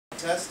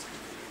test,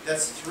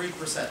 that's 3%.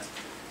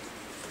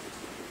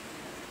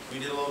 We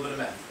did a little bit of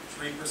math.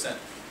 3%.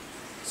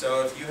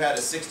 So if you had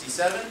a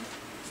 67,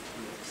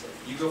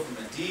 you go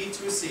from a D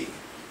to a C.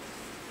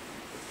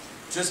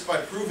 Just by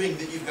proving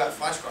that you've got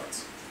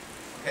flashcards.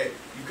 Okay,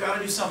 you've got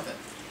to do something.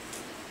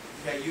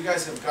 Okay, you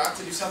guys have got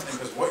to do something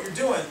because what you're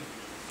doing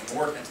is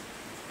working.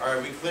 All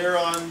right, we clear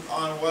on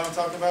what I'm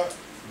talking about?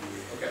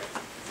 Okay.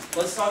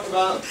 Let's talk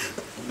about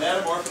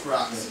Metamorphic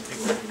Rocks.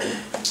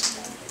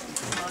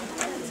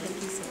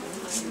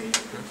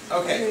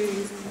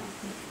 Okay.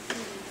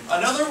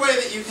 Another way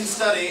that you can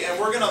study, and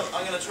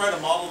I'm gonna try to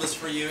model this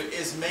for you,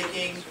 is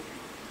making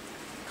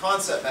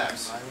concept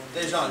maps.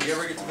 Dejan, do you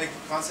ever get to make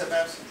concept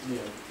maps? Yeah.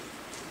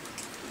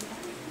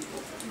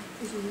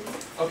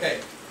 Okay,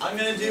 I'm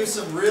going to do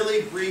some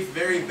really brief,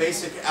 very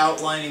basic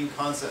outlining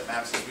concept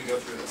maps as we go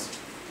through this.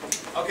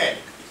 Okay,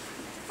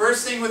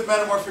 first thing with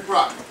metamorphic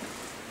rock.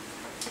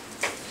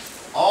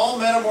 All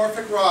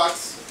metamorphic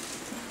rocks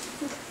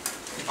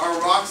are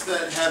rocks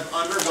that have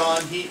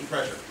undergone heat and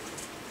pressure.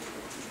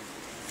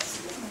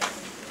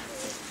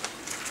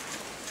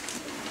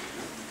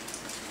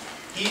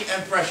 Heat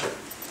and pressure.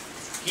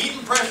 Heat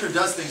and pressure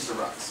does things to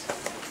rocks.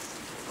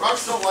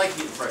 Rocks don't like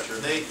heat and pressure.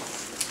 They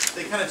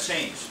kind of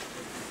change.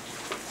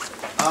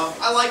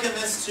 I liken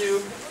this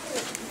to,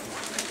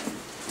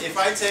 if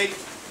I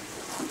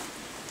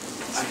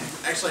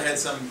actually had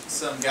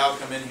some gal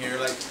come in here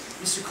like,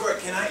 Mr. Court,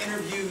 can I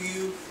interview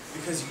you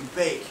because you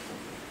bake?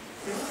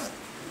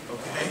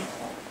 Okay.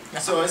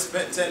 So I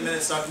spent 10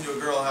 minutes talking to a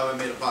girl how I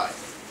made a pie.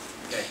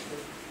 Okay.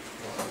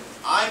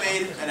 I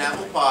made an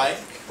apple pie,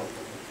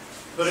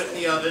 put it in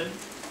the oven,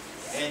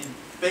 and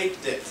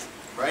baked it,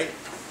 right?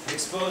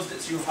 Exposed it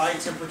to high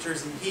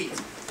temperatures and heat.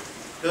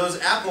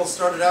 Those apples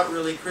started out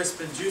really crisp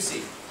and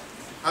juicy.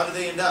 How did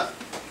they end up?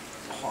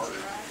 Hard,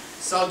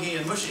 soggy,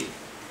 and mushy.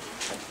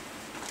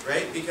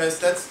 Right? Because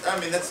that's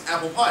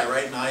apple pie,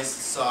 right? Nice,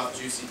 soft,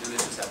 juicy,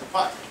 delicious apple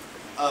pie.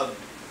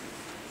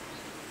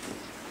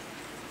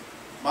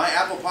 My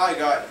apple pie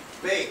got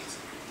baked.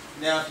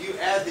 Now, if you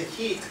add the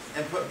heat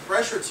and put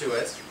pressure to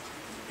it,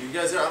 you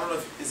guys, I don't know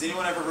has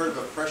anyone ever heard of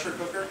a pressure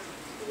cooker?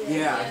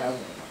 Yeah, I have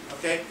one.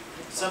 Okay.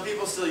 Some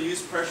people still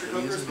use pressure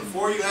cookers.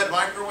 Before you had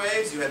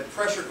microwaves, you had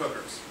pressure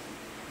cookers.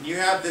 And you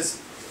have this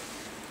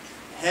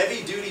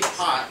heavy-duty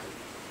pot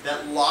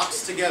that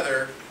locks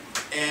together,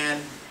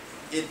 and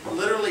it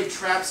literally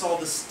traps all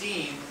the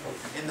steam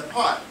in the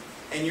pot.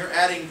 And you're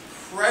adding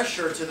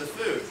pressure to the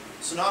food.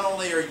 So not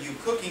only are you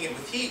cooking it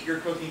with heat, you're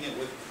cooking it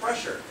with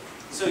pressure.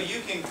 So you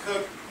can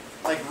cook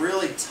like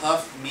really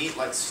tough meat,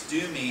 like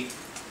stew meat,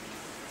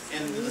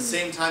 and at the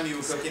same time you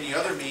would cook any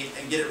other meat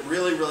and get it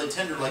really, really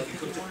tender like you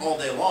cooked it all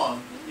day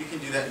long. You can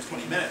do that in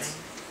 20 minutes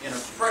in a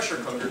pressure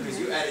cooker because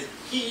you added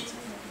heat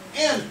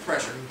and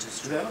pressure.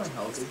 Is that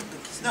unhealthy?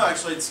 No,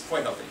 actually it's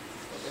quite healthy.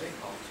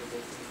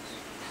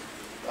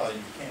 Oh,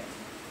 you can.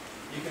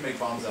 You can make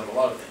bombs out of a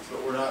lot of things,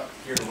 but we're not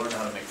here to learn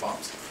how to make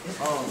bombs.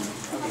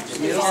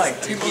 You know,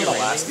 like people in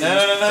Alaska.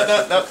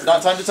 No,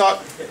 not time to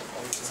talk.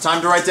 It's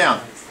time to write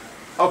down.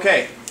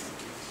 Okay.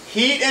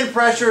 Heat and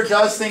pressure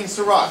does things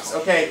to rocks.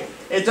 Okay.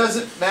 It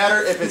doesn't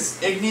matter if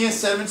it's igneous,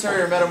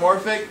 sedimentary, or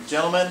metamorphic.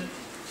 Gentlemen,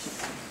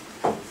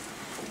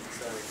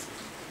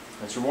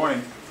 that's your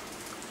warning.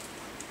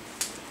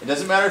 It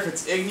doesn't matter if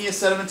it's igneous,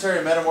 sedimentary,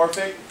 or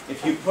metamorphic.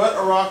 If you put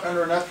a rock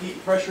under enough heat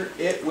and pressure,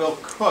 it will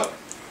cook.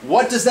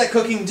 What does that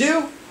cooking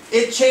do?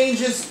 It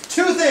changes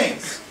two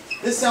things.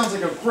 This sounds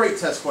like a great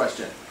test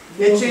question.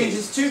 It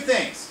changes two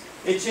things.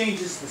 It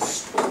changes the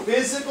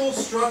physical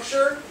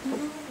structure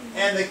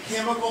and the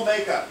chemical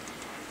makeup.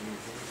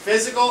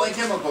 Physical and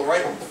chemical,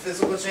 right?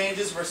 Physical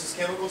changes versus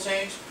chemical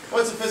change.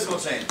 What's a physical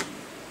change?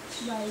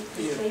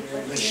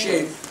 The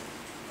shape.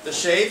 The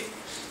shape?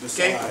 The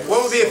Okay. size.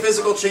 What would be a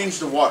physical change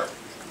to water?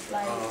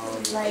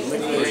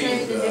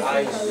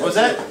 What's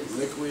that?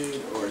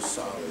 Liquid or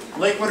solid.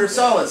 Liquid or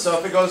solid. So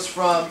if it goes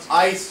from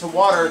ice to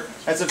water,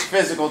 that's a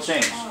physical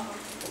change.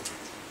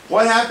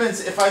 What happens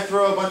if I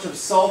throw a bunch of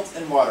salt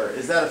in water?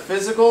 Is that a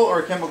physical or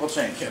a chemical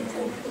change?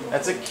 Chemical.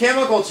 That's a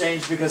chemical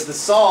change because the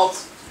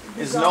salt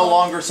is no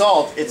longer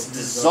salt. It's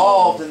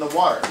dissolved in the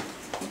water.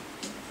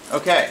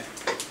 Okay.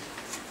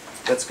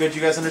 That's good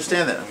you guys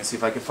understand that. I'm going to see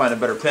if I can find a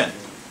better pen.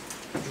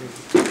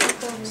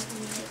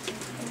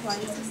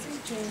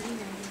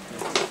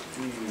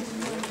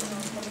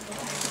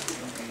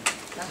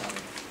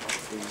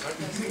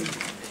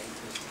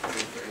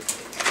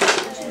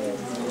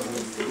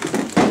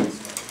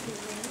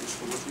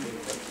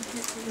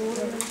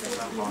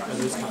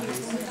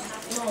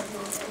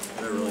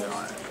 They're really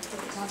hot.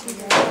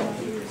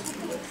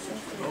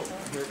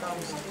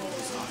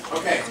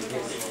 Okay.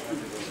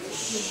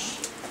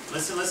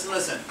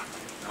 Listen.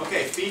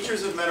 Okay,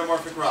 features of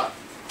metamorphic rock.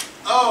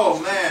 Oh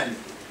man,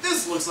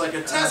 this looks like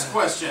a test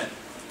question.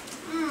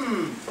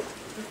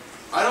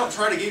 I don't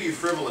try to give you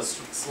frivolous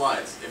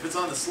slides. If it's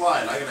on the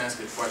slide, I can ask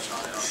a question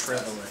on it.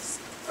 Frivolous.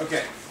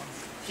 Okay.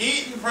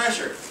 Heat and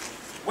pressure.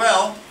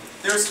 Well,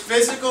 there's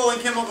physical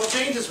and chemical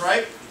changes,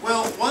 right?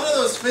 Well, one of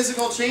those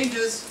physical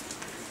changes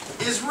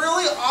is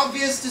really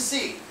obvious to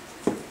see.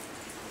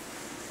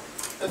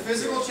 the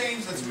physical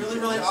change that's really,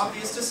 really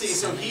obvious to see.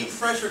 So heat and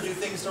pressure do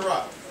things to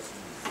rock.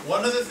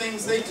 One of the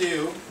things they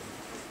do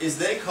is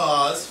they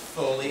cause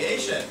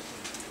foliation.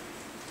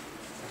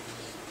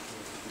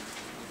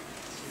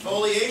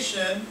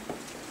 Foliation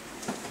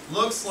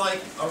looks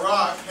like a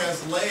rock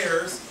has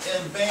layers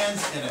and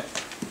bands in it.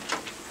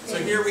 So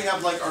here we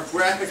have like our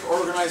graphic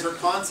organizer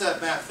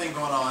concept map thing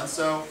going on.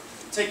 So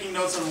taking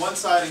notes on one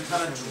side and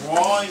kind of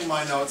drawing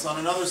my notes on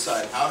another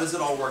side. How does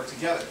it all work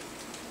together?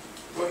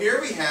 Well,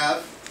 here we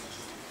have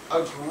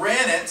a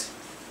granite.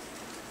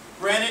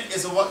 Granite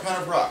is a what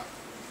kind of rock?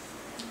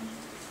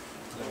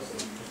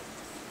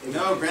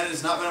 No, granite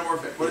is not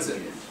metamorphic. What is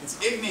it? It's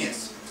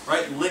igneous,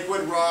 right?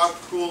 Liquid rock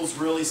cools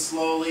really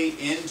slowly,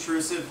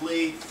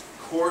 intrusively,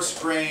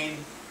 coarse-grained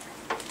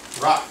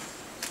rock.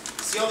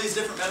 See all these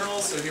different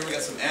minerals? So here we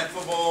got some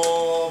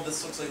amphibole.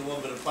 This looks like a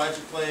little bit of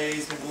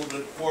plagioclase, maybe a little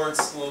bit of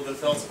quartz, a little bit of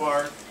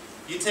feldspar.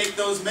 You take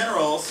those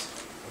minerals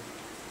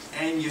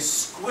and you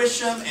squish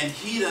them and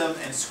heat them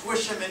and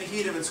squish them and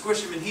heat them and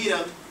squish them and heat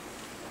them.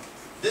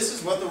 This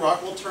is what the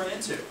rock will turn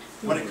into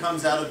when it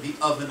comes out of the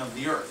oven of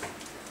the earth.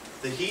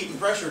 The heat and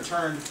pressure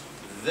turned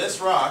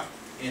this rock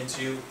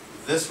into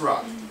this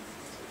rock.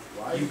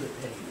 Why is the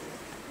penny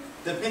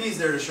The penny's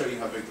there to show you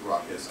how big the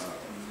rock is.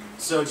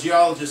 So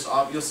geologists,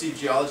 you'll see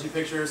geology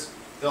pictures,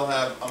 they'll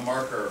have a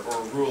marker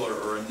or a ruler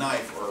or a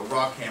knife or a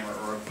rock hammer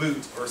or a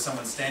boot or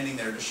someone standing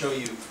there to show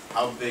you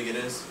how big it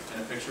is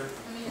in a picture.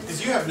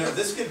 Because you have no,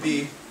 this could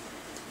be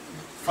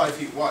 5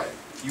 feet wide.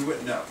 You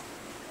wouldn't know.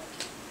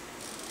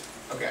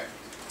 Okay.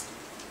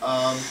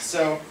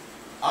 So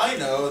I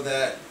know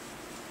that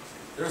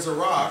there's a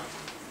rock,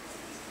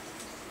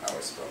 I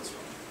always spell this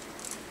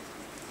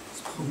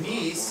wrong.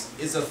 Gneiss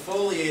is a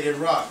foliated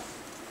rock.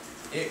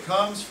 It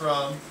comes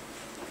from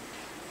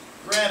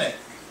granite.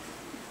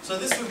 So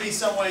this would be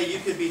some way you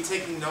could be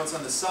taking notes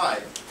on the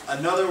side.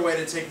 Another way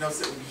to take notes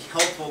that would be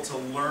helpful to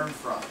learn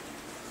from.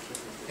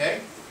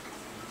 Okay?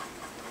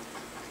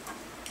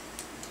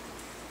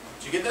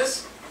 Did you get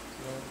this?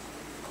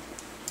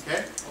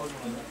 Okay?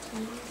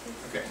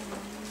 Okay.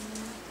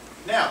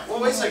 Now,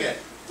 well, wait a second.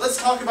 Let's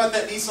talk about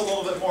that gneiss a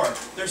little bit more.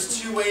 There's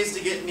two ways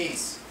to get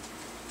gneiss.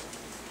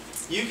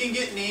 You can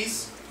get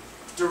gneiss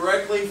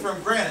directly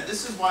from granite.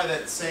 This is why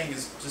that saying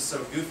is just so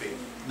goofy.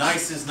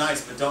 Nice is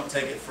nice, but don't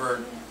take it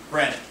for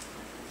granite.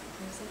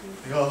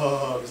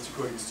 Oh, Mr.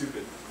 Coy, you're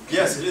stupid.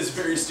 Yes, it is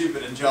very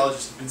stupid, and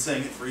geologists have been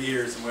saying it for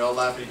years, and we all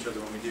laugh at each other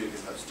when we do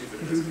because how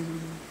stupid it is.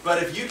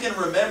 But if you can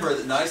remember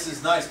that nice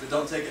is nice, but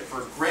don't take it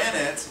for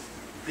granite,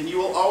 then you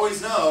will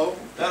always know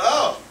that,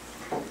 oh,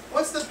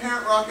 what's the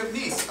parent rock of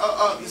gneiss?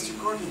 Oh, Mr.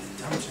 Gordon,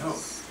 dumb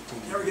joke.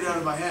 Never get out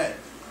of my head.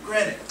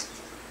 Granite.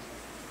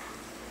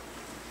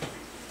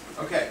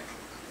 Okay.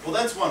 Well,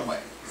 that's one way.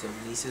 So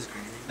gneiss is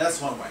granite?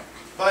 That's one way.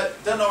 But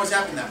it doesn't always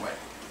happen that way.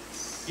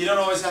 You don't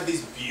always have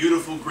these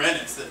beautiful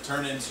granites that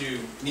turn into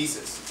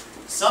gneisses.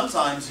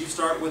 Sometimes you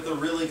start with a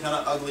really kind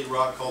of ugly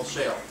rock called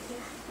shale.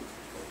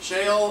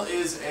 Shale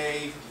is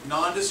a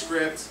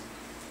nondescript,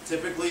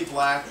 typically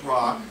black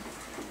rock.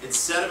 It's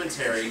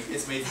sedimentary.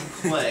 It's made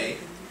from clay.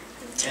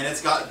 And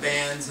it's got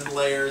bands and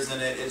layers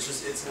in it.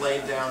 It's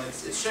laid down.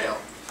 It's shale.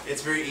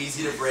 It's very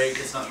easy to break.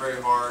 It's not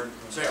very hard.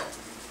 Shale.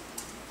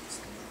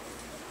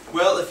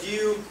 Well, if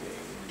you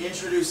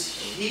introduce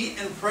heat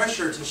and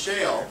pressure to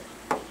shale,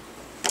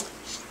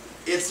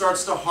 it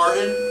starts to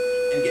harden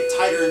and get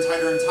tighter and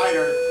tighter and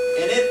tighter,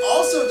 and it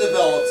also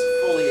develops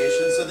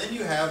foliation. So then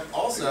you have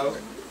also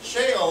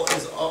shale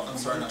is, oh, I'm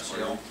sorry, not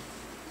shale.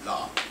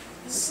 No.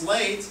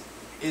 Slate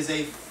is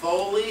a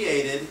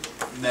foliated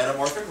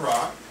metamorphic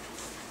rock,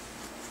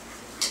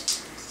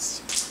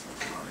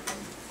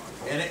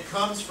 and it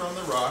comes from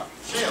the rock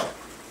shale.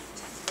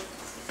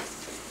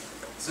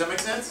 Does that make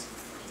sense?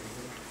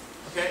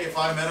 Okay, if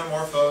I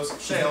metamorphose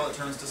shale, it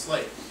turns to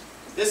slate.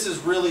 This is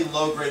really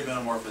low-grade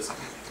metamorphism.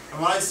 And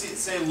when I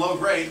say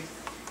low-grade,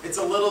 it's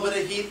a little bit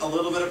of heat, a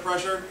little bit of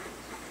pressure,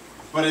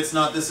 but it's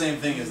not the same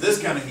thing as this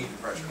kind of heat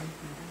and pressure.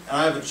 And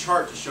I have a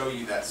chart to show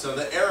you that. So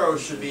the arrow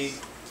should be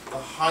the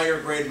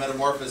higher grade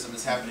metamorphism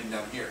is happening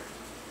down here.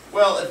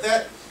 Well, if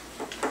that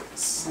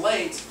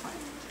slate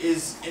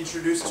is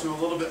introduced to a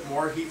little bit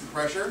more heat and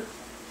pressure,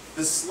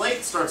 the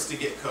slate starts to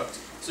get cooked.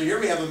 So here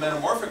we have a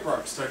metamorphic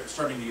rock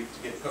starting to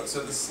get cooked.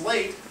 So the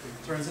slate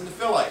turns into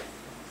phyllite.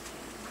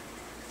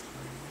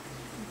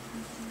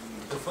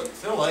 The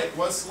phyllite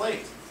was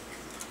slate.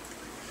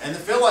 And the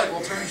phyllite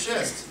will turn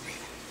schist.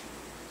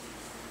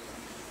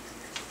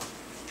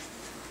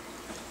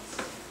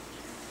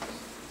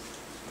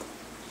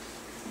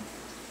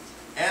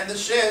 And the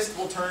schist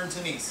will turn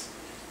to gneiss.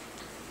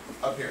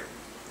 Up here.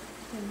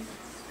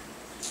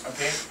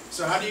 Okay,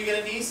 so how do you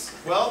get a gneiss?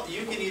 Well,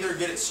 you can either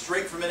get it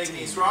straight from a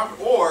gneiss rock,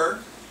 or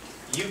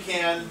you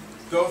can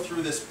go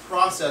through this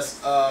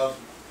process of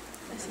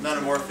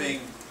metamorphing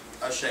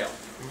a shale.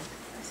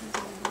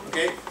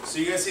 Okay, so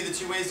you guys see the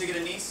two ways to get a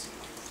gneiss?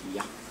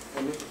 Yeah.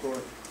 And Mr.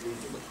 Gordon,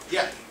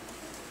 Yeah.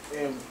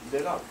 and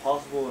they're not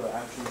possible to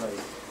actually like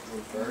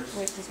reverse,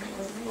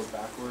 go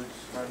backwards,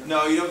 kind of?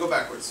 No, you don't go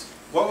backwards.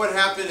 What would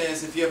happen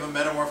is if you have a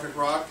metamorphic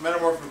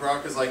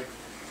rock is like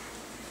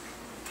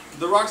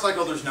the rock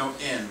cycle, there's no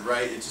end,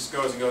 right? It just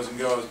goes and goes and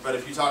goes. But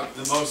if you talk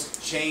the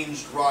most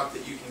changed rock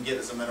that you can get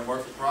is a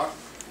metamorphic rock.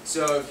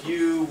 So if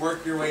you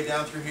work your way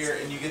down through here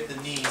and you get the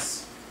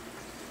gneiss,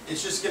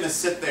 it's just going to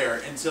sit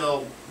there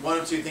until one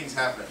of two things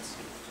happens.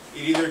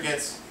 It either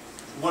gets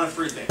one of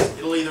three things.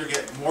 It'll either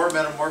get more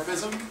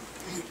metamorphism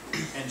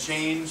and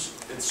change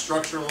its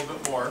structure a little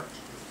bit more.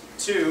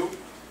 Two,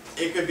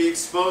 it could be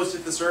exposed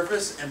at the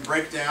surface and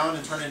break down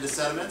and turn into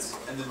sediments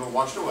and then be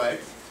washed away.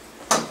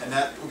 And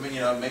that would,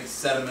 make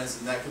sediments,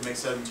 and that could make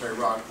sedimentary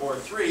rock. Or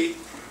three,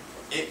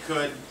 it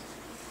could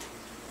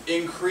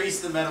increase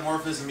the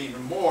metamorphism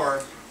even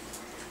more.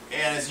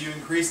 And as you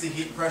increase the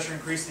heat and pressure,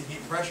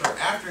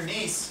 after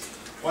gneiss,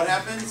 what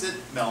happens? It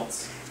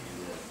melts.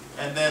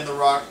 And then the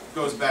rock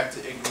goes back to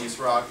igneous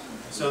rock.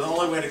 So the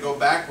only way to go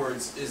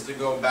backwards is to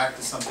go back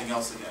to something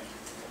else again.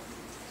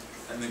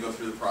 And then go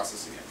through the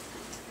process again.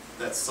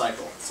 That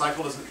cycle.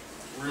 Cycle doesn't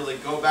really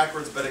go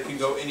backwards, but it can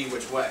go any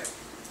which way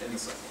in the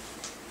cycle.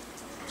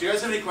 Do you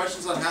guys have any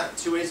questions on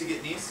two ways to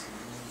get gneiss?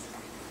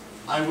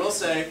 I will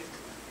say,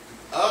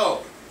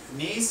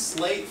 gneiss,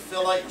 slate,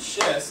 phyllite,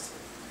 schist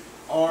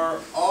are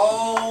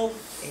all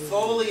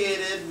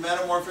foliated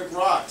metamorphic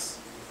rocks.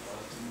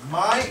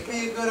 Might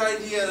be a good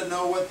idea to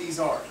know what these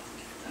are.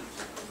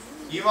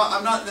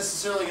 I'm not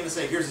necessarily going to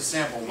say, here's a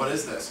sample, what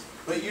is this?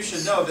 But you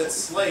should know that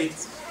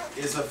slate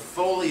is a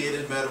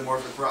foliated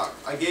metamorphic rock.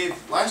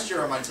 Last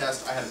year on my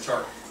test, I had a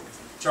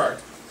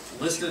chart,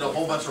 listed a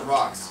whole bunch of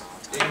rocks,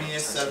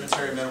 igneous,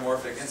 sedimentary,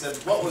 metamorphic, and said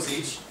what was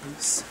each.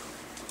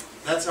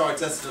 That's how I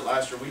tested it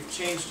last year. We've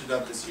changed it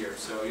up this year,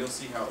 so you'll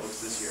see how it looks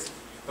this year.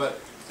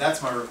 But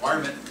that's my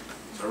requirement,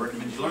 so I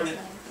recommend you learn it.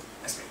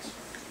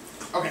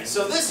 Okay,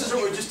 so this is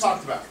what we just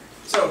talked about.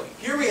 So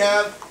here we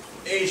have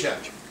Asia.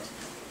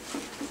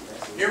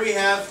 Here we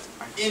have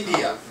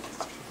India.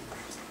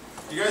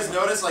 You guys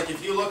notice, like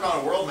if you look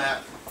on a world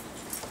map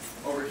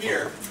over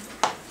here,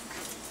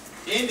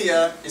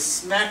 India is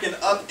smacking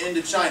up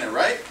into China,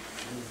 right?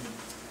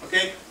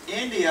 Okay,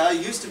 India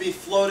used to be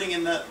floating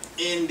in the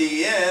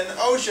Indian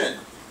Ocean.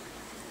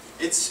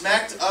 It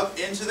smacked up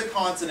into the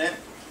continent,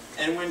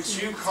 and when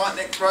two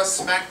continent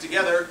crusts smack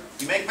together,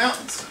 you make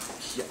mountains.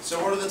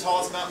 So what are the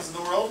tallest mountains in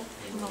the world?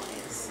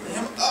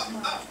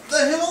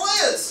 The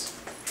Himalayas!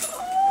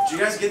 Do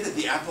you guys get that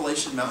the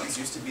Appalachian Mountains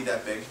used to be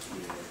that big?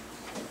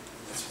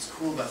 That's what's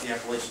cool about the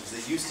Appalachians.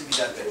 They used to be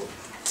that big.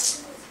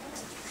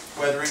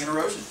 Weathering and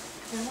erosion.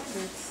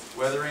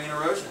 Weathering and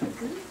erosion.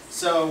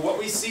 So what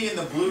we see in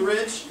the Blue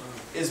Ridge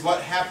is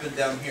what happened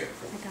down here.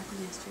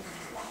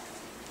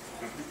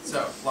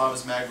 So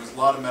lava's magmas, a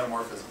lot of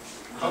metamorphism.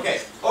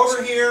 Okay,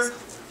 over here,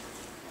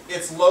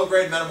 it's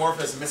low-grade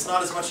metamorphism. It's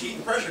not as much heat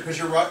and pressure because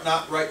you're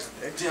not right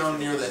down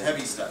near the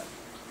heavy stuff.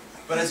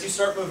 But as you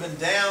start moving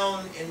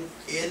down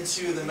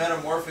into the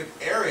metamorphic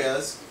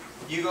areas,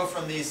 you go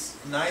from these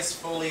nice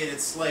foliated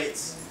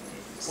slates.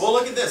 Well,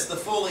 look at this. The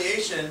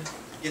foliation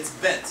gets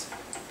bent.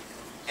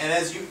 And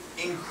as you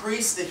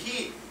increase the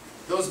heat,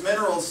 those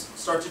minerals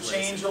start to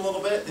change a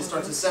little bit. They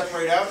start to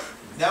separate out.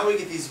 Now we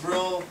get these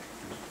real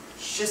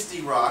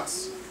schisty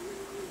rocks.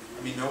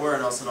 I mean, nowhere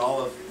else in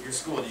all of your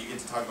school do you get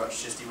to talk about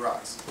schisty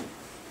rocks.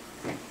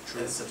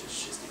 That is such a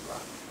schisty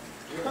rock.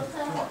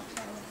 Come on.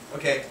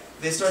 Okay,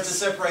 they start to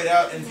separate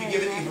out, and if you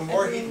give it even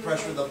more heat and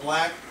pressure, the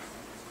black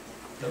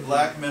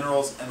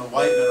minerals and the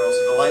white minerals,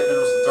 or the light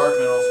minerals and dark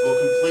minerals, will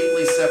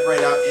completely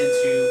separate out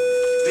into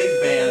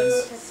big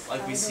bands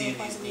like we see in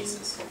these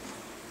gneisses.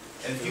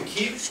 And if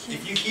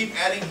you keep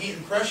adding heat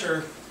and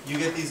pressure, you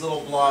get these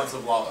little blobs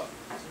of lava.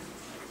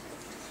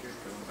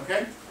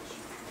 Okay?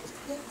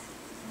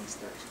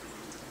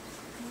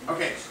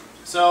 Okay,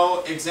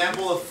 so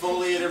example of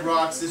foliated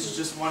rocks. This is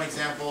just one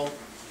example.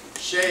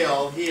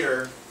 Shale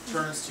here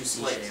turns to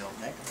slate.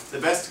 The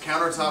best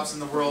countertops in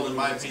the world, in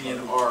my opinion,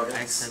 are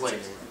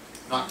slate,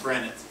 not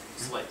granite.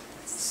 Slate.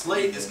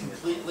 Slate is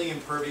completely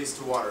impervious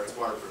to water. It's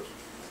waterproof.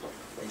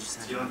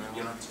 So you don't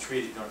have to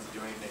treat it. You don't have to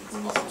do anything.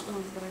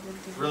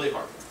 It's really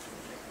hard.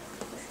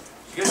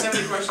 You guys have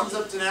any questions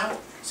up to now?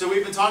 So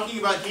we've been talking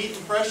about heat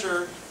and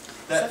pressure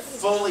that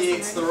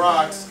foliates the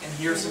rocks, and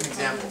here's some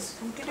examples.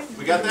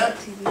 We got that?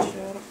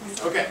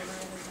 Okay.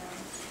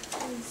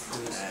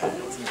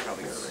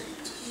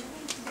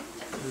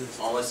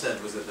 All I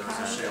said was that there was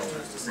a shale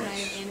turns to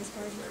slate.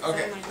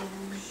 Okay.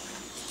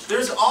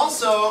 There's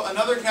also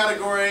another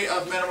category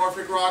of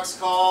metamorphic rocks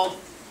called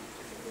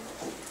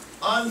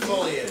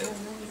unfoliated.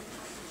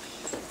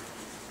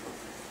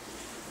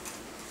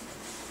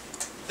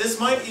 This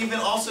might even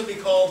also be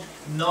called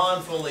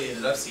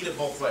non-foliated. I've seen it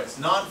both ways.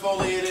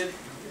 Non-foliated,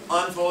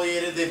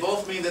 unfoliated, they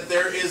both mean that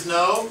there is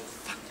no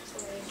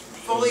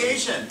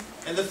foliation.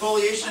 And the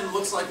foliation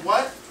looks like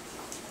what?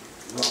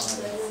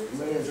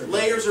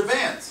 Layers or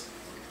bands.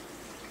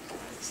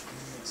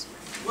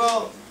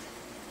 Well,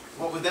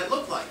 what would that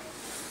look like?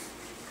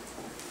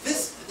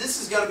 This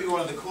has got to be one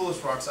of the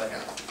coolest rocks I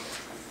have.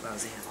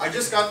 I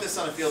just got this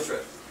on a field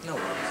trip. No.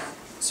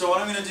 So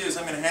what I'm going to do is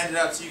I'm going to hand it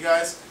out to you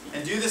guys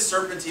and do this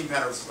serpentine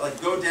pattern. Like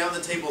go down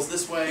the tables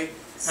this way,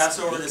 pass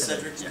over to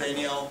Cedric and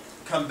Danielle,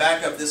 come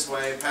back up this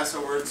way, pass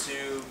over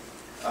to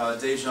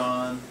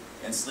Dejan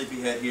and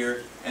Sleepyhead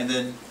here, and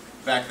then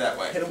back that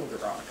way. Hit him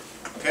with a rock.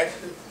 Okay?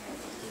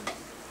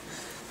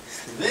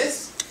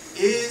 This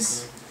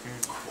is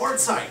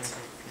quartzite.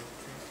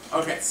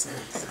 Okay.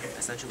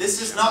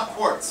 This is not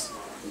quartz.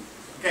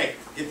 Okay,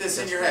 get this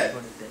in your head.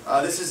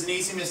 This is an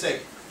easy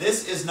mistake.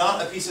 This is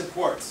not a piece of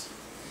quartz.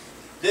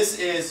 This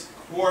is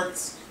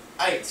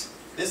quartzite.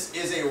 This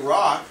is a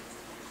rock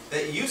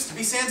that used to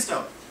be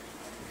sandstone.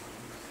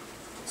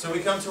 So we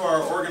come to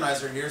our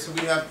organizer here. So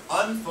we have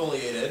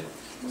unfoliated.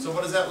 So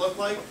what does that look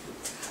like?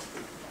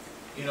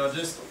 You know,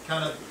 just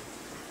kind of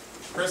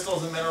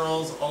crystals and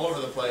minerals all over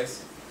the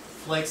place.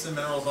 Flakes and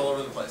minerals all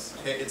over the place.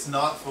 Okay, it's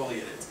not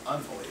foliated, it's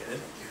unfoliated.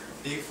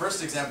 The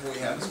first example we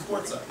have is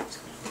quartzite,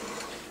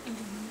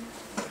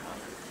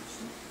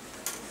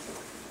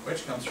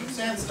 which comes from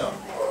sandstone.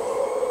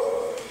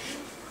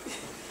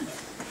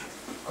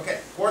 Okay,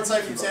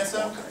 quartzite from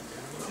sandstone.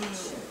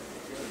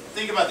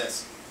 Think about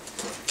this.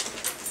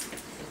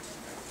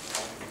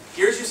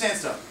 Here's your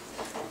sandstone.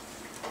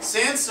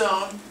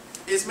 Sandstone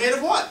is made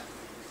of what?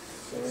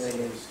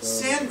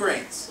 Sand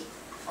grains.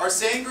 Are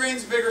sand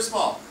grains big or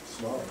small?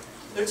 Small.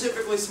 They're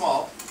typically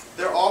small.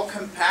 They're all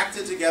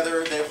compacted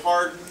together, they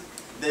harden,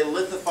 they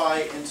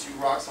lithify into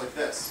rocks like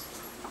this.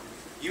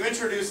 You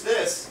introduce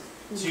this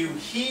to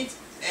heat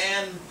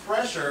and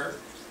pressure,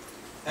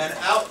 and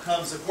out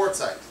comes the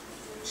quartzite.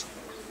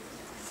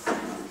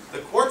 The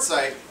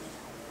quartzite,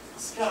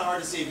 it's kind of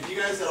hard to see, but you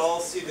guys at all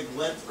see the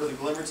glint or the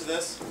glimmer to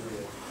this?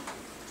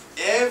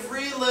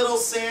 Every little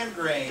sand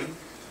grain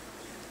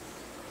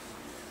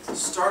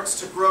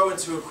starts to grow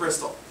into a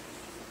crystal.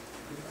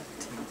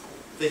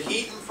 The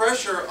heat and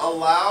pressure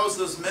allows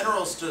those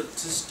minerals to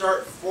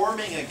start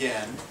forming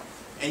again,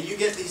 and you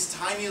get these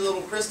tiny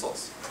little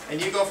crystals.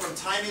 And you go from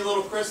tiny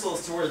little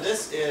crystals to where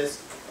this is,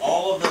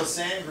 all of those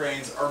sand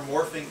grains are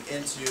morphing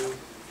into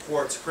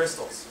quartz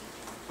crystals.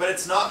 But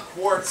it's not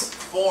quartz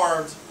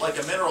formed like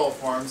a mineral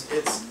forms,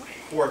 it's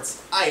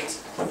quartzite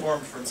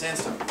formed from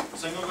sandstone.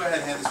 So I'm going to go ahead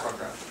and hand this rock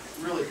around.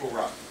 Really cool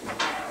rock.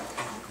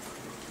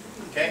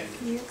 Okay?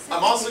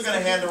 I'm also going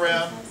to hand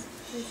around,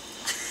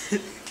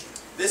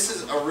 this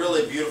is a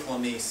really beautiful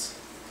gneiss.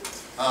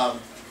 I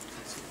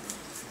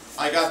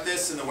got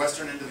this in the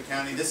western end of the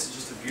county. This is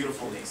just a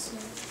beautiful gneiss.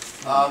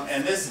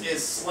 And this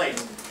is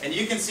slate. And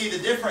you can see the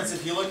difference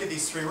if you look at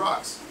these three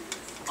rocks.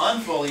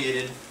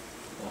 Unfoliated,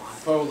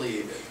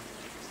 foliated.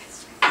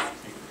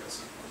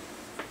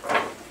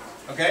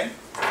 Okay?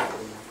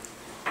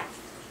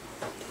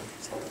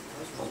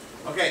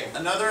 Okay,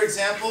 another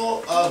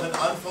example of an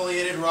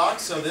unfoliated rock.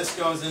 So this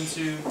goes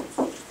into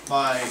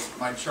my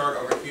chart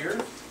over here.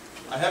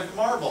 I have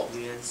marble.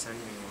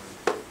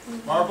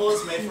 Marble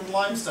is made from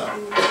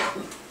limestone.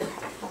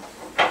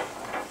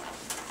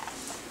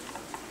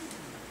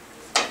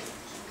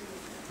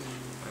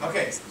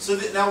 Okay, so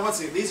now once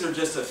again, these are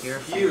just a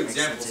few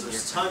examples.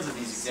 There's tons of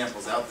these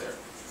examples out there.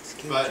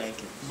 But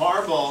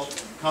marble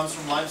comes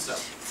from limestone.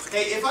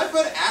 Hey, if I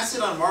put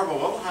acid on marble,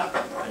 what will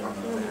happen?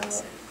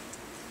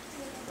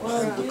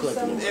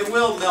 It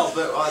will melt,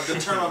 but the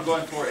term I'm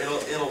going for,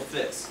 it'll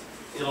fix.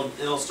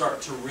 It'll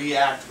start to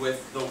react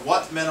with the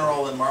what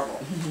mineral in marble?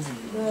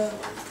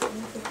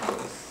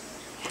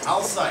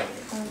 Calcite.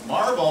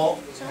 Marble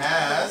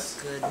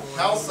has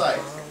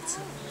calcite.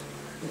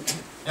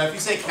 Now if you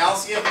say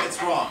calcium,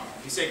 it's wrong.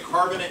 If you say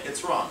carbonate,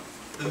 it's wrong.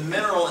 The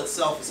mineral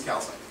itself is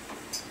calcite.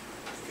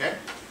 Okay?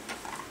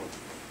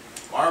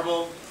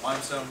 Marble,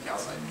 limestone,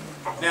 calcite.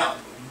 Now,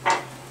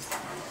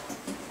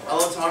 I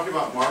love talking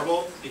about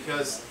marble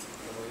because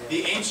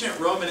the ancient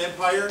Roman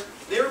Empire,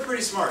 they were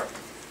pretty smart.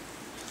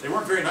 They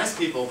weren't very nice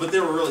people, but they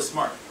were really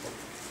smart.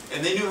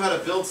 And they knew how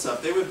to build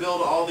stuff. They would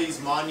build all these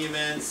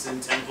monuments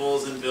and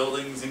temples and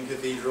buildings and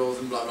cathedrals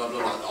and blah, blah,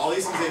 blah, blah. All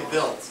these things they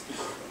built.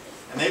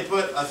 And they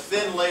put a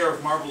thin layer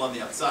of marble on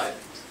the outside.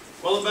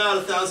 Well, about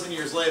 1,000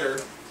 years later,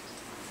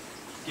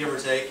 give or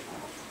take,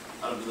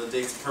 I don't know the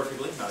dates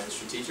perfectly, not a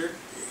history teacher,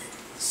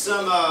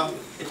 some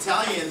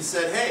Italians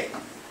said, hey,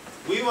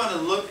 we want to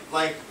look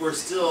like we're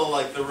still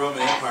like the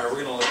Roman Empire.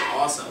 We're going to look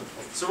awesome.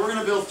 So we're going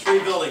to build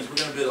 3 buildings. We're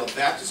going to build a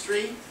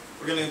baptistry,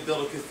 we're going to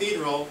build a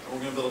cathedral, and we're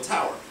going to build a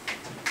tower.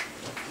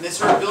 And they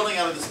started building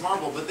out of this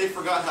marble, but they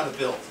forgot how to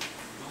build.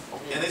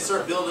 And they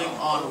start building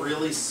on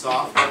really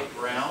soft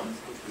ground.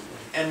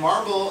 And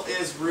marble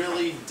is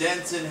really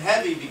dense and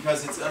heavy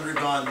because it's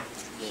undergone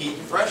heat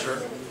and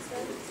pressure.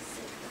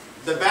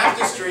 The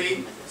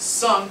baptistry has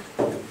sunk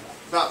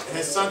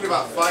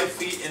about 5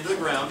 feet into the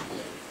ground.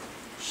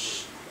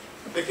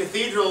 The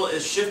cathedral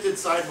is shifted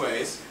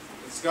sideways.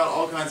 It's got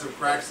all kinds of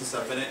cracks and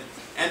stuff in it.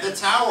 And the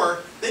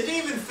tower, they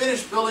didn't even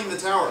finish building the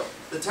tower.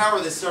 The tower,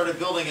 they started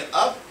building it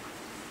up,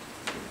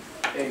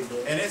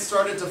 and it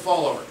started to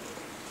fall over.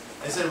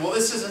 They said, well,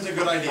 this isn't a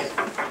good idea.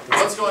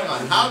 What's going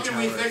on? How can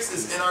we fix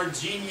this in our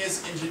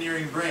genius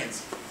engineering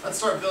brains? Let's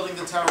start building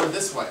the tower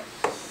this way.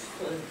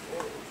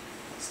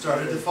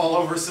 Started to fall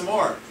over some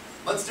more.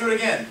 Let's do it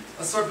again.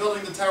 Let's start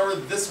building the tower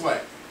this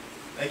way.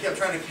 They kept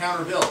trying to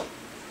counter-build.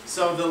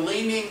 So the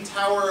Leaning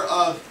Tower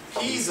of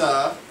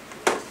Pisa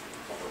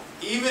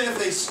even if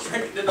they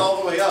straightened it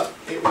all the way up,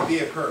 it would be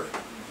a curve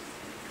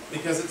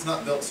because it's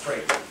not built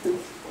straight.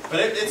 But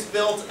it's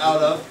built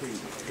out of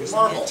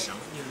marble. It's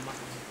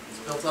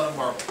built out of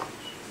marble.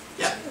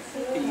 Yeah.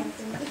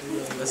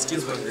 Let's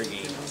do Hunger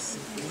Games.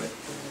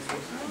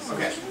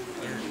 Okay.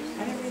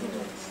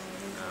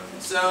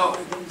 So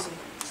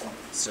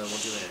we'll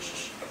do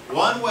it.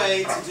 one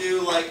way to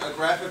do like a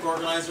graphic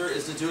organizer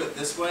is to do it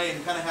this way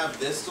and kind of have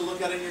this to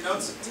look at in your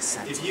notes.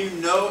 If you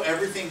know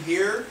everything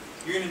here,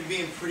 you're going to be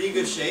in pretty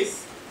good shape.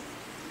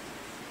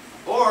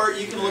 Or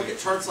you can look at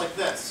charts like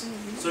this.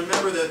 So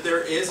remember that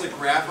there is a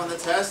graph on the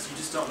test, you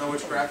just don't know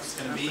which graph it's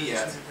going to be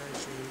yet.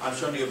 I've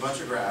shown you a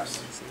bunch of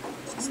graphs.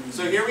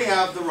 So here we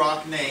have the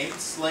rock named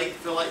slate,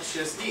 phyllite,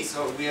 schist, gneiss.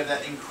 So we have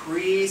that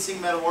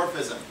increasing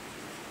metamorphism.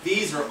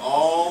 These are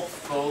all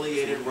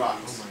foliated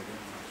rocks.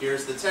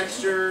 Here's the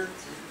texture.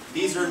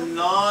 These are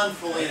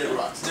non-foliated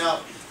rocks.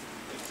 Now,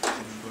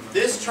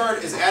 this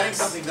chart is adding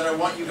something that I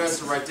want you guys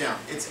to write down.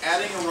 It's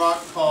adding a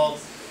rock called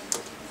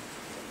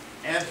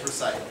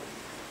anthracite.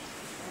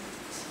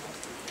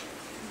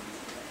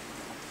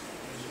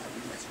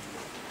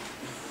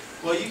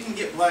 Well, you can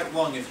get black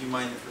lung if you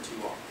mine it for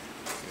too long.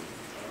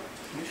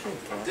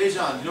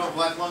 Dejan, you know what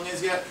black lung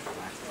is yet?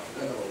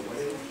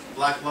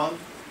 Black lung?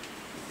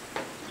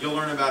 You'll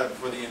learn about it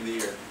before the end of the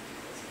year.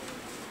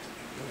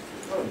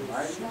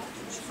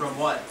 From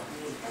what?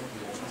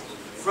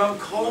 From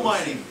coal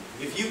mining.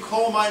 If you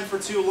coal mine for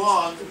too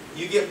long,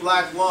 you get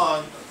black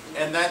lung,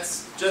 and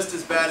that's just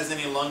as bad as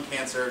any lung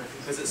cancer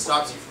because it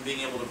stops you from being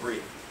able to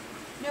breathe.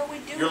 No, we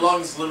do. Your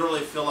lungs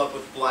literally fill up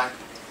with black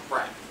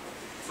crap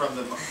from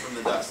the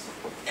dust.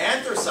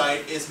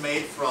 Anthracite is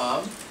made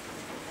from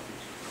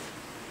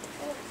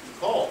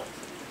coal.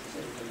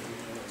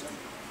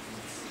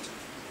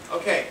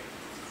 Okay,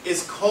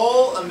 is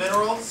coal a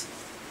mineral?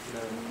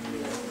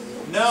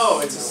 No,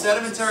 it's a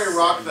sedimentary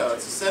rock though.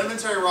 It's a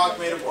sedimentary rock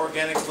made of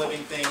organic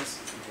living things.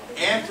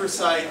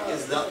 Anthracite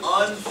is the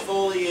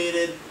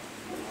unfoliated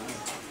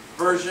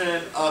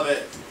version of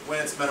it when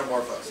it's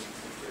metamorphosed.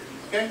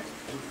 Okay?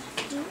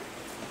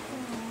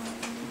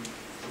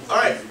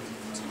 Alright.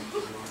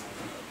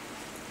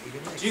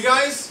 Do you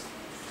guys,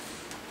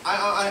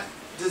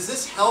 does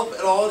this help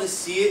at all to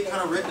see it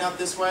kind of written out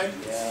this way?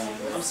 Yeah.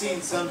 I'm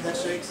seeing some head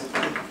shakes.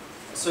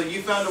 So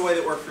you found a way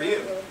that worked for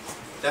you.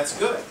 That's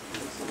good.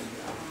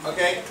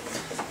 Okay?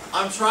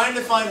 I'm trying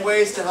to find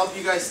ways to help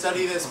you guys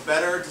study this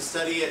better, to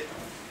study it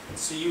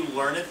so you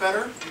learn it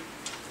better.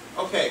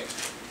 Okay.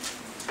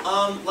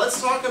 Let's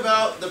talk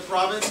about the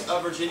province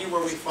of Virginia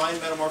where we find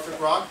metamorphic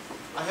rock.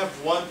 I have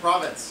one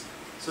province.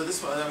 So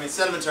this one,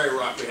 sedimentary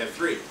rock, we have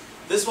 3.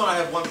 This one I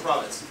have one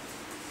province.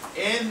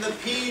 In the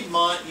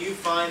Piedmont, you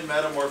find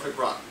metamorphic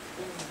rock.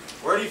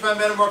 Where do you find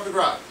metamorphic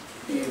rock?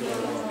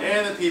 Piedmont.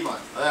 In the Piedmont.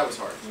 Oh, that was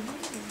hard.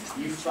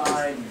 You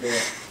find the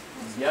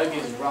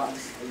youngest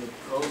rocks in the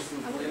coastal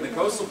plain. In the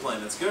coastal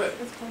plain, that's good.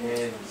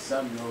 And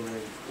some over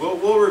there.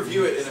 We'll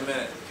review it in a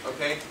minute,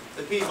 okay?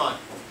 The Piedmont.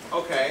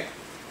 Okay.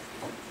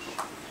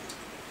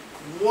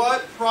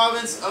 What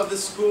province of the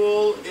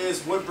school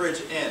is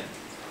Woodbridge in?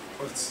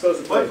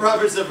 What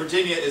province of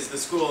Virginia is the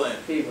school in?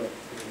 Piedmont.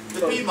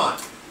 The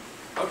Piedmont.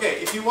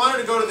 Okay, if you wanted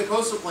to go to the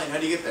coastal plain, how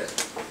do you get there?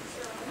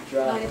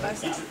 Drive.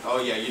 Oh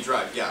yeah, you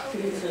drive, yeah.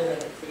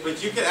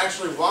 But you can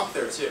actually walk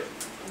there too.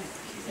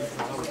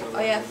 Oh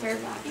yeah,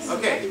 Fairfax.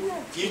 Okay,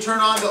 you turn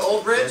onto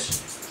Old Bridge.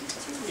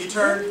 You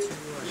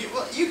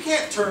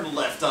can't turn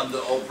left onto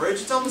Old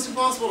Bridge. It's almost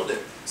impossible to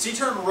do. So you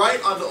turn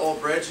right onto Old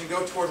Bridge and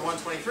go toward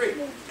 123.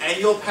 And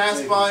you'll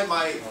pass by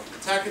my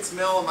Tackett's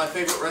Mill and my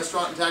favorite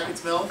restaurant in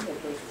Tackett's Mill.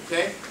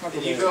 Okay?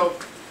 And you go,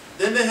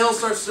 then the hill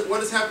starts to,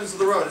 what happens to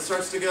the road? It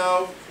starts to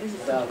go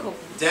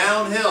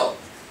downhill.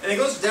 And it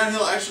goes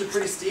downhill actually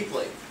pretty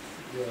steeply.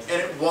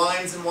 And it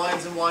winds and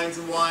winds and winds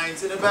and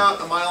winds. And about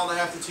 1.5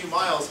 miles to 2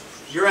 miles,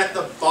 you're at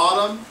the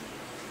bottom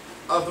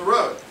of the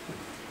road.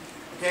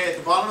 Okay, at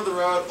the bottom of the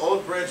road,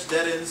 Old Bridge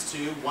dead ends to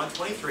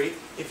 123.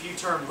 If you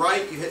turn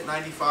right, you hit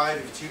 95.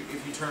 If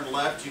you turn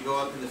left, you go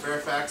up into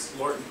Fairfax,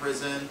 Lorton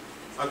Prison,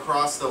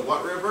 across the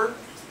what river?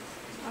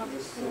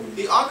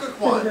 The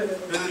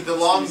Occoquan. The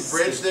long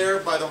bridge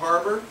there by the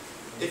harbor.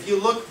 If you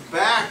look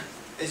back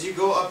as you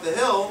go up the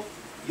hill,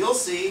 you'll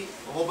see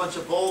a whole bunch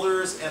of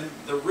boulders, and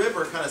the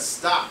river kind of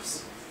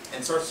stops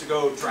and starts to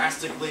go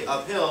drastically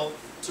uphill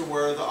to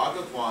where the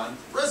Occoquan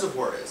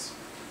Reservoir is.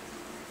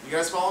 You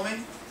guys follow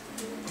me?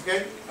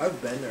 Okay? I've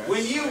been there.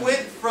 When you went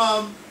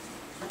from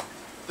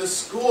the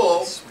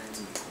school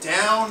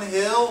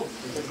downhill,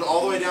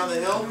 all the way down the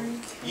hill,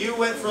 you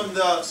went from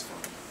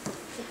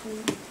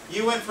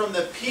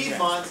the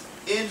Piedmont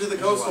into the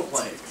coastal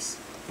plain.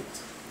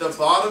 The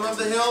bottom of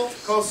the hill,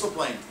 coastal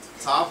plain.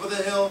 Top of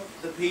the hill,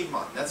 the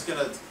Piedmont. That's going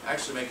to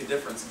actually make a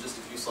difference in just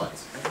a few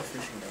slides.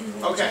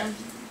 Okay.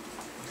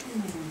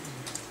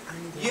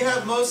 You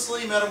have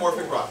mostly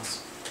metamorphic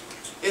rocks.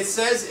 It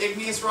says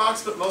igneous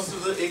rocks, but most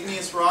of the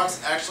igneous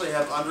rocks actually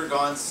have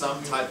undergone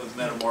some type of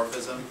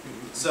metamorphism.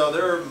 So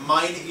they're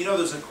mining. You know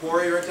there's a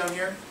quarry right down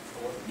here?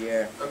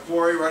 Yeah. A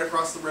quarry right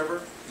across the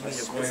river?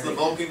 It's the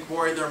Vulcan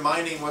quarry. They're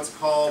mining what's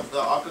called the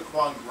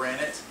Occoquan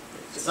granite.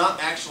 It's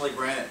not actually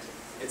granite.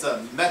 It's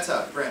a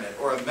meta-granite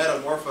or a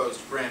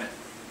metamorphosed granite.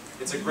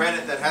 It's a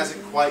granite that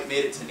hasn't quite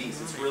made it to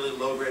gneiss. It's really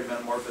low-grade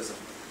metamorphism.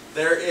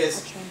 There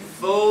is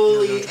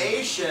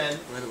foliation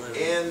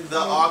in the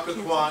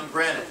Occoquan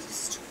granite.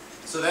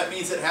 So that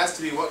means it has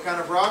to be what kind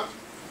of rock?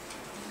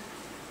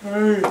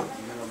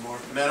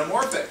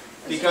 Metamorphic.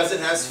 Because it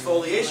has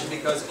foliation,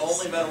 because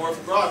only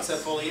metamorphic rocks have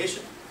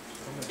foliation.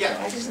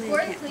 Yeah. Is the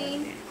core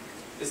clean?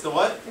 Is the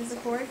what? Is the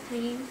core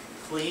clean?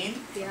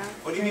 Clean? Yeah.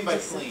 What do you mean by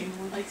clean?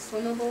 Like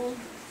swimmable?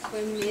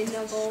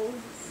 Swimmable?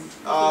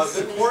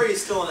 The quarry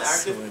is still an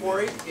active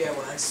quarry. Yeah,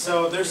 well, that's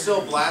So they're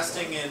still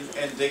blasting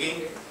and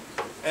digging.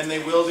 And they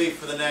will be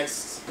for the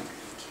next,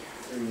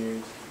 3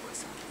 years.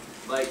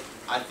 like,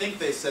 I think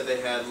they said they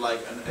had like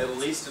at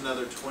least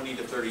another 20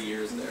 to 30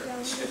 years there,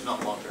 if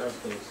not longer. That's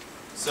close.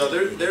 So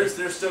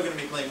they're still going to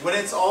be clean. When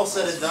it's all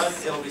said and done,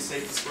 it'll be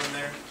safe to swim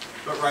there.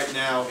 But right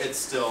now, it's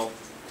still,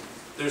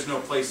 there's no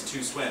place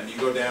to swim. You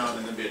go down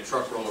and there'll be a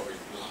truck roll over you.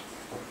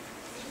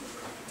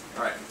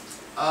 All right.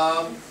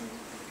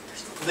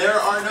 There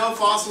are no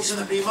fossils in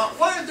the Piedmont.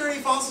 Why aren't there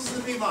any fossils in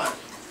the Piedmont?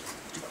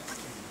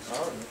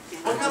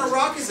 What kind of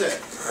rock is it?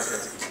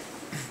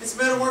 It's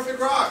metamorphic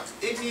rock,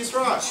 igneous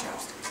rock.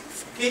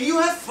 Can you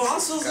have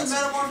fossils in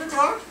metamorphic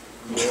rock?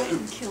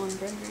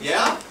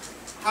 Yeah?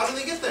 How do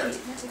they get there?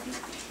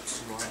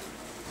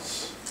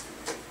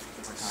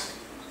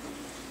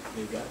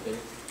 They got there.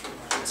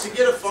 To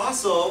get a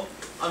fossil,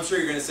 I'm sure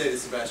you're going to say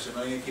this, Sebastian,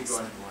 but I'm going to keep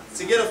going.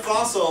 To get a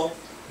fossil,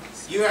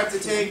 you have to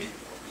take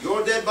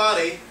your dead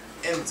body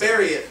and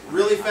bury it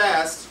really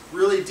fast,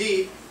 really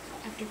deep,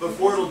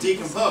 before it'll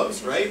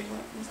decompose, right?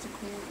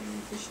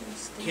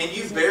 Can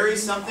you bury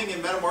something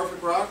in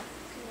metamorphic rock?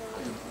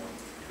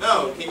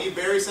 No. Can you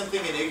bury something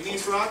in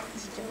igneous rock?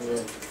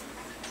 Yeah.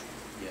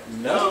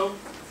 No.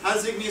 How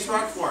does igneous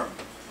rock form?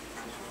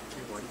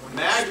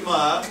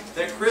 Magma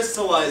that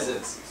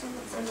crystallizes.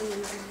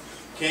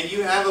 Can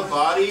you have a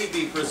body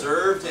be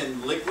preserved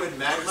in liquid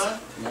magma?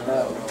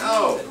 No.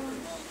 No.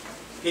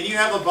 Can you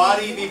have a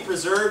body be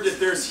preserved if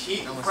there's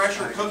heat and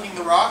pressure cooking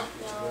the rock?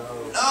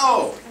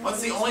 No.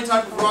 What's the only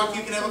type of rock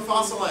you can have a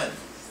fossil in?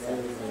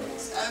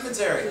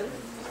 Sedimentary.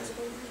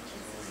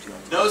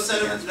 No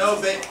sediment,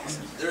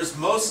 there's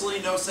mostly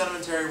no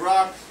sedimentary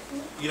rock.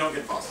 You don't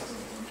get fossils.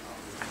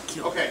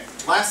 Okay,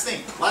 last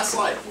thing, last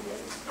slide,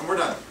 and we're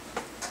done.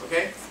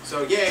 Okay,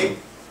 so yay.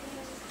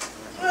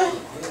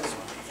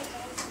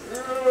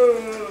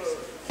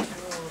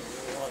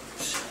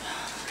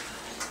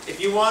 If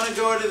you want to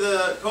go to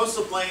the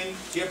coastal plain,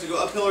 do you have to go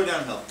uphill or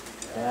downhill?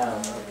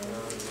 Down.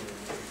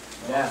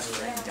 Down.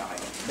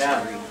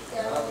 Down.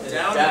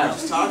 Down. We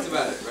just talked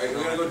about it, right?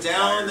 We're gonna go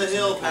down the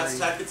hill past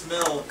Tackett's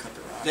Mill,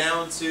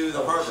 down to the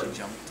harbor,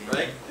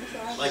 right?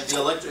 Like the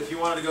electric. If you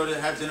wanted to go to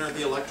have dinner at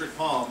the Electric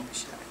Palm,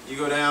 you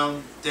go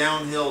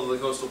downhill to the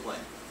coastal plain.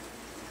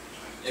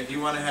 If you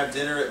want to have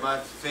dinner at my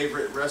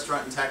favorite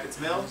restaurant in Tackett's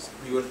Mill,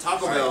 you go to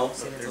Taco Bell.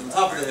 It's on the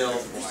top of the hill.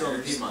 You're still in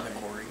the Piedmont.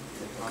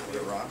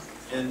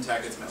 In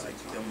Tackett's Mill.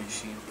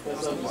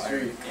 That's up the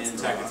street. In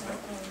Tackett's Mill.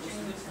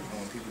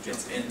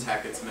 It's in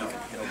Tackett's Mill.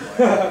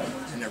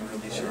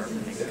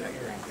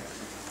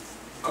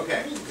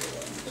 Okay.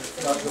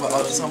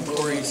 Well, some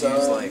quarries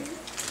use like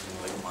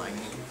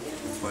mining,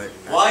 but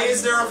Why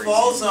is there a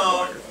fall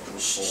zone?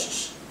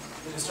 Shh.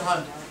 Mr.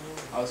 Hunt.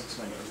 I was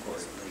explaining the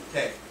quarry.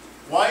 Okay.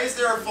 Why is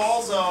there a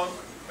fall zone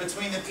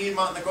between the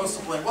Piedmont and the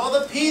coastal plain? Well,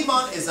 the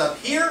Piedmont is up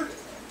here.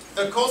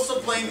 The coastal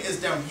plain is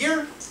down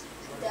here.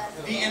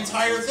 The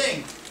entire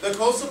thing. The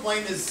coastal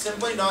plain is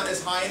simply not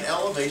as high in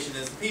elevation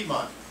as the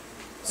Piedmont.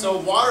 So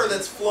water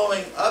that's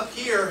flowing up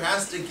here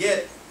has to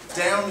get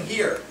down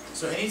here.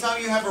 So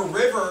anytime you have a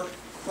river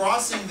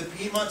crossing the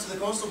Piedmont to the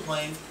coastal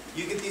plain,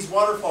 you get these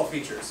waterfall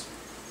features.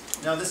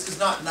 Now this is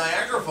not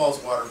Niagara Falls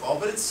waterfall,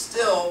 but it's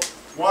still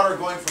water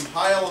going from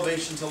high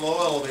elevation to low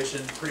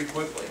elevation pretty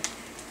quickly.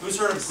 Who's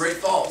heard of Great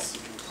Falls?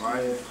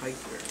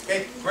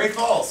 Okay, Great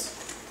Falls.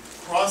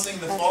 Crossing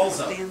the fall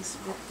zone.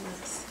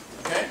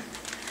 Okay?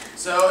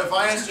 So if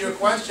I asked you a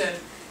question,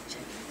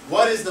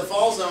 what is the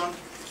fall zone?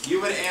 You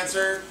would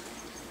answer,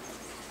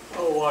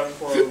 Oh,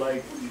 waterfall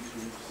like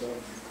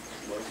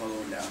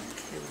Down.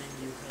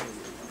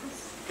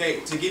 okay,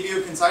 to give you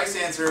a concise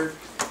answer,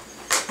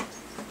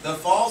 the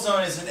fall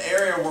zone is an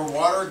area where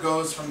water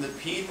goes from the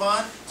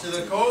Piedmont to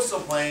the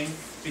coastal plain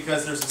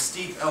because there's a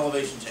steep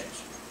elevation change.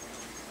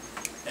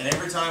 And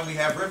every time we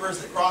have rivers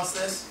that cross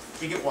this,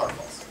 we get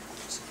waterfalls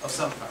of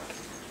some kind.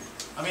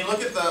 I mean,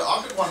 look at the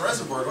Occoquan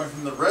Reservoir going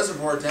from the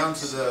reservoir down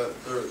to the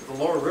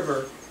lower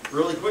river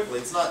really quickly.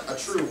 It's not a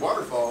true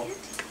waterfall,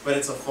 but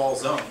it's a fall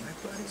zone.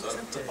 So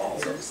it's a fall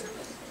zone.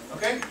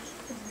 Okay?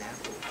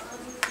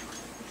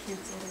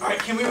 All right,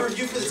 can we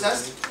review for the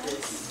test?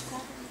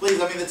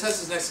 Please, I mean, the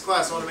test is next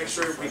class. I want to make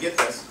sure we get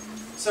this.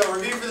 So,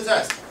 review for the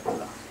test.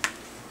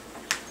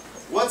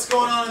 What's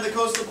going on in the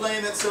coastal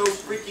plain that's so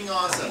freaking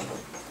awesome?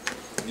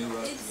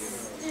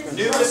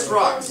 Newest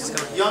rocks,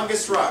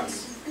 youngest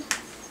rocks.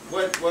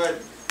 What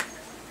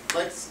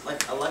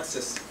like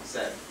Alexis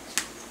said.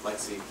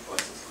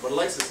 What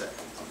Alexis said.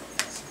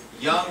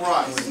 Young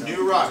rocks,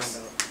 new rocks.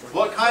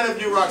 What kind of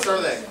new rocks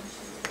are they?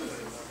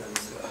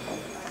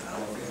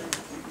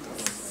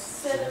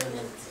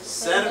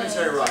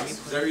 Sedimentary rocks.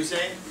 Is that what you're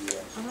saying?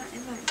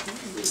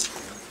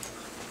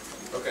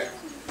 Okay.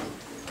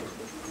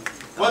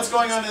 What's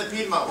going on in the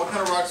Piedmont? What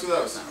kind of rocks are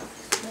those?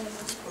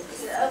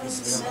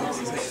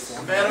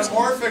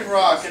 Metamorphic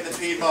rock in the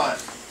Piedmont.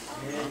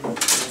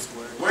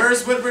 Where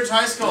is Woodbridge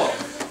High School?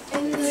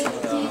 In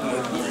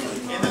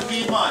the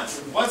Piedmont.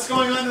 What's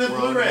going on in the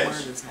Blue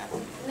Ridge?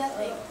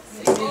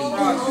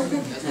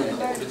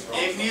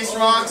 Igneous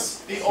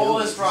rocks, the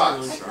oldest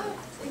rocks.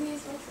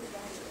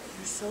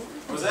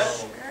 What was that?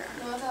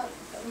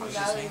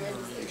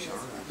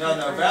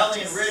 No,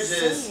 Valley and Ridge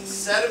is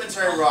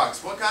sedimentary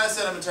rocks. What kind of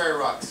sedimentary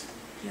rocks?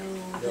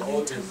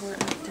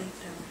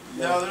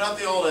 No, they're not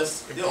the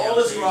oldest. The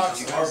oldest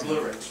rocks are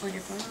Blue Ridge.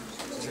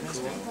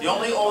 The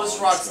only oldest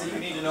rocks that you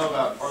need to know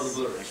about are the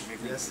Blue Ridge.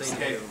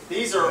 Okay,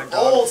 these are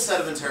old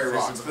sedimentary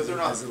rocks, but they're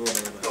not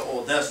the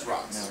oldest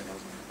rocks.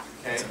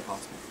 Okay,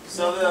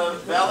 so the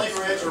Valley and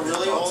Ridge are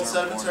really old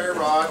sedimentary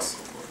rocks.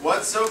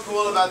 What's so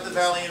cool about the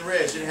Valley and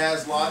Ridge? It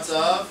has lots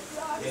of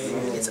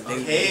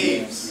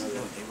caves.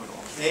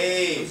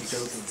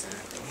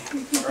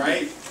 All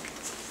right.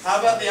 How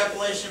about the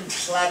Appalachian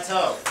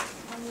Plateau?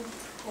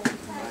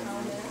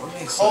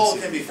 Coal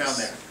can be found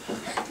there.